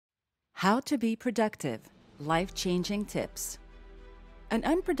How to be productive, life-changing tips. An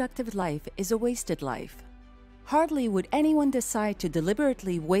unproductive life is a wasted life. Hardly would anyone decide to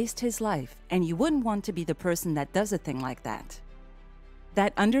deliberately waste his life, and you wouldn't want to be the person that does a thing like that.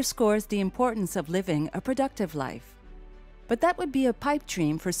 That underscores the importance of living a productive life. But that would be a pipe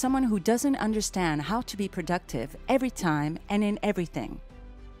dream for someone who doesn't understand how to be productive every time and in everything.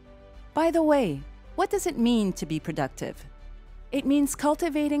 By the way, what does it mean to be productive? It means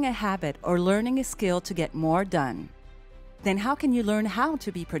cultivating a habit or learning a skill to get more done. Then how can you learn how to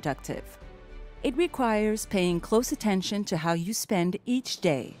be productive? It requires paying close attention to how you spend each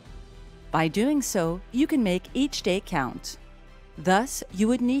day. By doing so, you can make each day count. Thus, you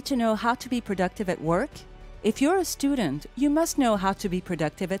would need to know how to be productive at work. If you're a student, you must know how to be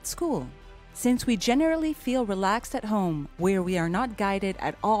productive at school. Since we generally feel relaxed at home, where we are not guided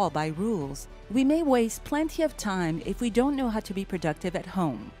at all by rules, we may waste plenty of time if we don't know how to be productive at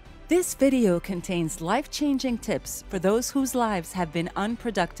home. This video contains life-changing tips for those whose lives have been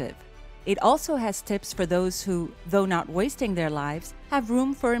unproductive. It also has tips for those who, though not wasting their lives, have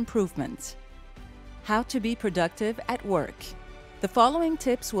room for improvement. How to be productive at work. The following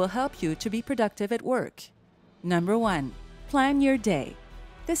tips will help you to be productive at work. Number 1. Plan your day.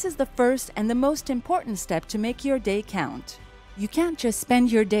 This is the first and the most important step to make your day count. You can't just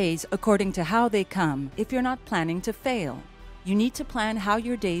spend your days according to how they come if you're not planning to fail. You need to plan how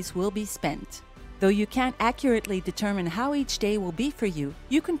your days will be spent. Though you can't accurately determine how each day will be for you,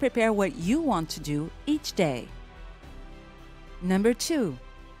 you can prepare what you want to do each day. Number 2.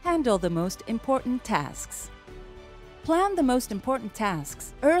 Handle the most important tasks. Plan the most important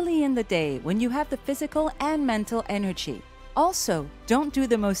tasks early in the day when you have the physical and mental energy. Also, don't do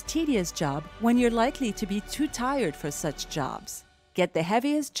the most tedious job when you're likely to be too tired for such jobs. Get the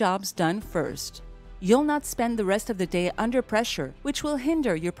heaviest jobs done first. You'll not spend the rest of the day under pressure, which will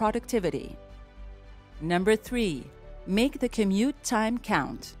hinder your productivity. Number 3. Make the commute time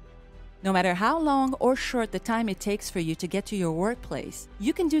count. No matter how long or short the time it takes for you to get to your workplace,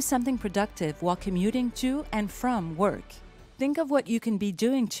 you can do something productive while commuting to and from work. Think of what you can be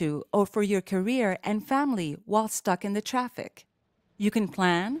doing to or for your career and family while stuck in the traffic. You can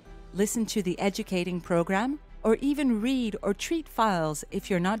plan, listen to the educating program, or even read or treat files if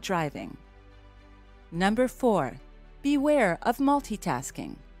you're not driving. Number 4. Beware of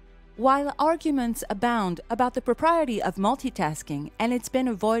multitasking. While arguments abound about the propriety of multitasking and it's been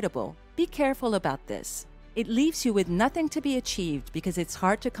avoidable, be careful about this. It leaves you with nothing to be achieved because it's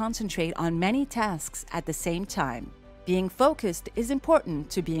hard to concentrate on many tasks at the same time. Being focused is important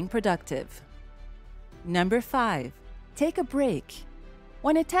to being productive. Number 5. Take a break.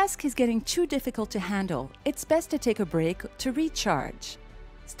 When a task is getting too difficult to handle, it's best to take a break to recharge.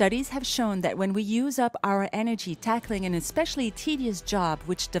 Studies have shown that when we use up our energy tackling an especially tedious job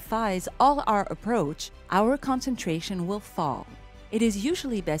which defies all our approach, our concentration will fall. It is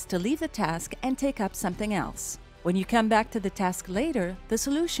usually best to leave the task and take up something else. When you come back to the task later, the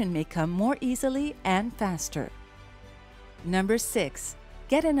solution may come more easily and faster. Number 6.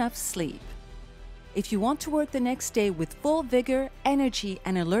 Get enough sleep. If you want to work the next day with full vigor, energy,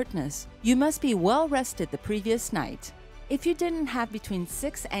 and alertness, you must be well rested the previous night. If you didn't have between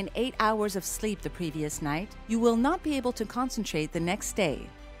 6 and 8 hours of sleep the previous night, you will not be able to concentrate the next day.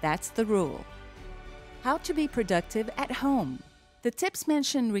 That's the rule. How to be productive at home. The tips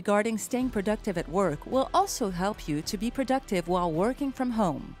mentioned regarding staying productive at work will also help you to be productive while working from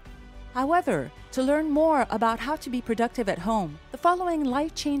home. However, to learn more about how to be productive at home, the following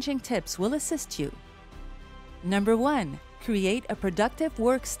life-changing tips will assist you. Number 1. Create a productive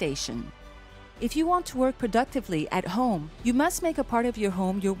workstation. If you want to work productively at home, you must make a part of your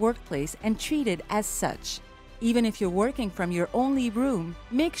home your workplace and treat it as such. Even if you're working from your only room,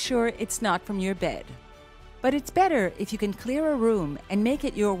 make sure it's not from your bed. But it's better if you can clear a room and make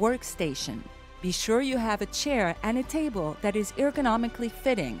it your workstation. Be sure you have a chair and a table that is ergonomically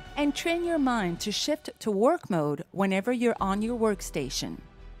fitting, and train your mind to shift to work mode whenever you're on your workstation.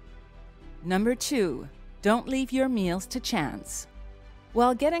 Number 2. Don't leave your meals to chance.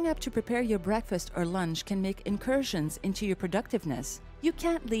 While getting up to prepare your breakfast or lunch can make incursions into your productiveness, you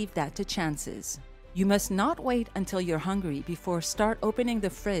can't leave that to chances. You must not wait until you're hungry before start opening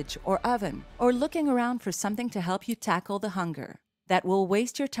the fridge or oven or looking around for something to help you tackle the hunger. That will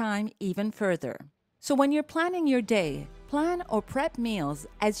waste your time even further. So when you're planning your day, plan or prep meals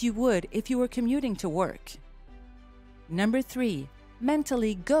as you would if you were commuting to work. Number 3.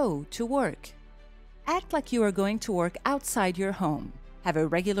 Mentally go to work. Act like you are going to work outside your home. Have a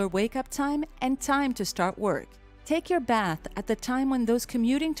regular wake-up time and time to start work. Take your bath at the time when those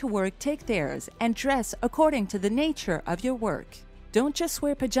commuting to work take theirs and dress according to the nature of your work. Don't just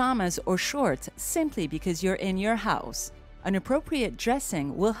wear pajamas or shorts simply because you're in your house. An appropriate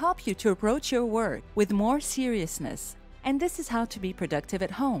dressing will help you to approach your work with more seriousness, and this is how to be productive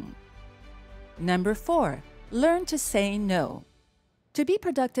at home. Number 4, learn to say no. To be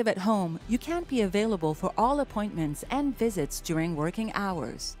productive at home, you can't be available for all appointments and visits during working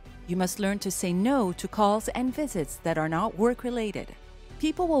hours. You must learn to say no to calls and visits that are not work-related.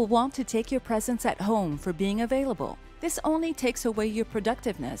 People will want to take your presence at home for being available. This only takes away your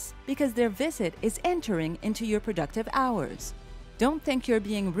productiveness because their visit is entering into your productive hours. Don't think you're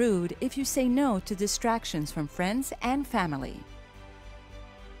being rude if you say no to distractions from friends and family.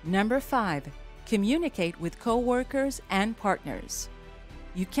 Number 5, communicate with coworkers and partners.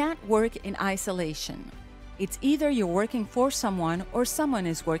 You can't work in isolation. It's either you're working for someone or someone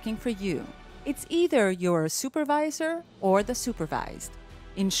is working for you. It's either you're a supervisor or the supervised.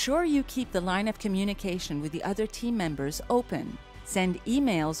 Ensure you keep the line of communication with the other team members open. Send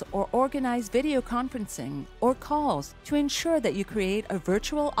emails or organize video conferencing or calls to ensure that you create a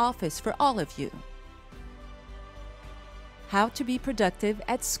virtual office for all of you. How to be productive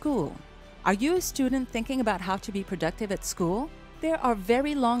at school. Are you a student thinking about how to be productive at school? There are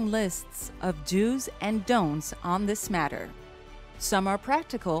very long lists of do's and don'ts on this matter. Some are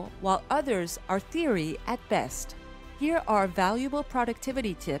practical, while others are theory at best. Here are valuable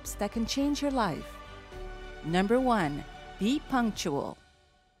productivity tips that can change your life. Number 1, be punctual.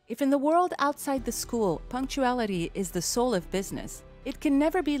 If in the world outside the school, punctuality is the soul of business, it can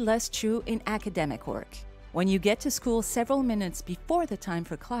never be less true in academic work. When you get to school several minutes before the time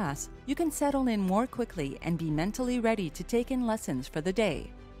for class, you can settle in more quickly and be mentally ready to take in lessons for the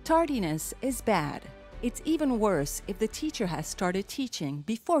day. Tardiness is bad. It's even worse if the teacher has started teaching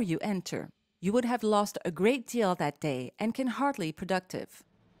before you enter. You would have lost a great deal that day and can hardly be productive.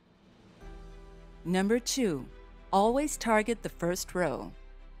 Number 2, always target the first row.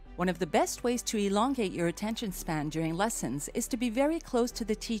 One of the best ways to elongate your attention span during lessons is to be very close to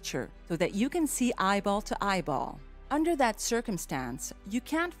the teacher so that you can see eyeball to eyeball. Under that circumstance, you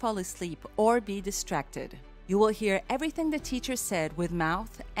can't fall asleep or be distracted. You will hear everything the teacher said with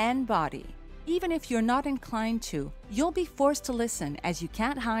mouth and body. Even if you're not inclined to, you'll be forced to listen as you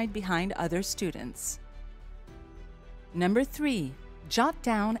can't hide behind other students. Number 3, jot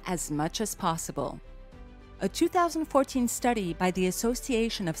down as much as possible. A 2014 study by the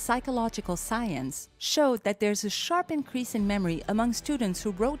Association of Psychological Science showed that there's a sharp increase in memory among students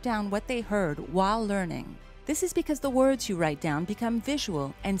who wrote down what they heard while learning. This is because the words you write down become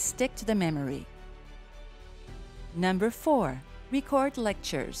visual and stick to the memory. Number 4, record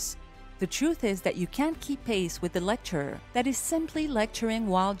lectures. The truth is that you can't keep pace with the lecturer that is simply lecturing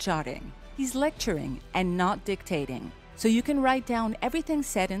while jotting. He's lecturing and not dictating, so you can write down everything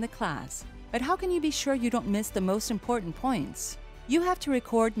said in the class. But how can you be sure you don't miss the most important points? You have to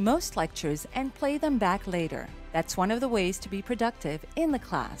record most lectures and play them back later. That's one of the ways to be productive in the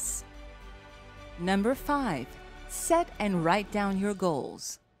class. Number 5, set and write down your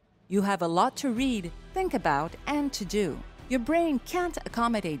goals. You have a lot to read, think about, and to do. Your brain can't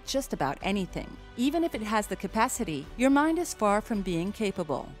accommodate just about anything. Even if it has the capacity, your mind is far from being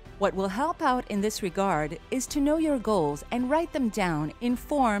capable. What will help out in this regard is to know your goals and write them down in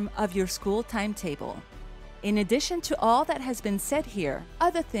form of your school timetable. In addition to all that has been said here,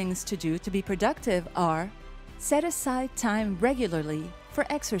 other things to do to be productive are: set aside time regularly for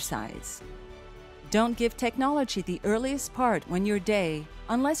exercise. Don't give technology the earliest part when your day,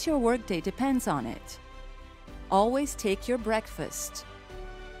 unless your workday depends on it. Always take your breakfast.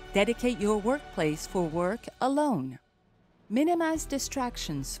 Dedicate your workplace for work alone. Minimize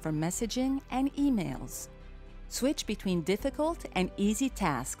distractions from messaging and emails. Switch between difficult and easy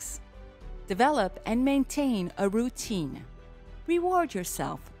tasks. Develop and maintain a routine. Reward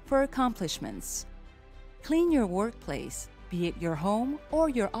yourself for accomplishments. Clean your workplace, be it your home or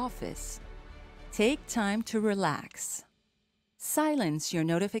your office. Take time to relax. Silence your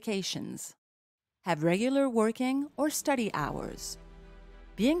notifications. Have regular working or study hours.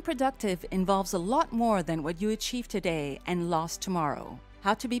 Being productive involves a lot more than what you achieve today and lost tomorrow.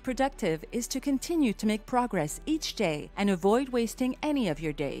 How to be productive is to continue to make progress each day and avoid wasting any of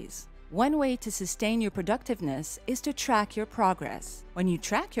your days. One way to sustain your productiveness is to track your progress. When you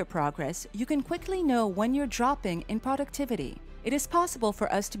track your progress, you can quickly know when you're dropping in productivity. It is possible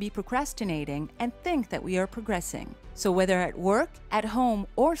for us to be procrastinating and think that we are progressing. So whether at work, at home,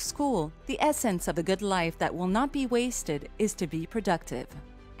 or school, the essence of a good life that will not be wasted is to be productive.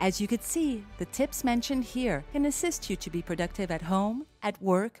 As you could see, the tips mentioned here can assist you to be productive at home, at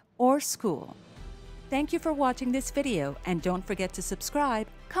work, or school. Thank you for watching this video, and don't forget to subscribe,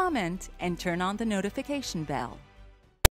 comment, and turn on the notification bell.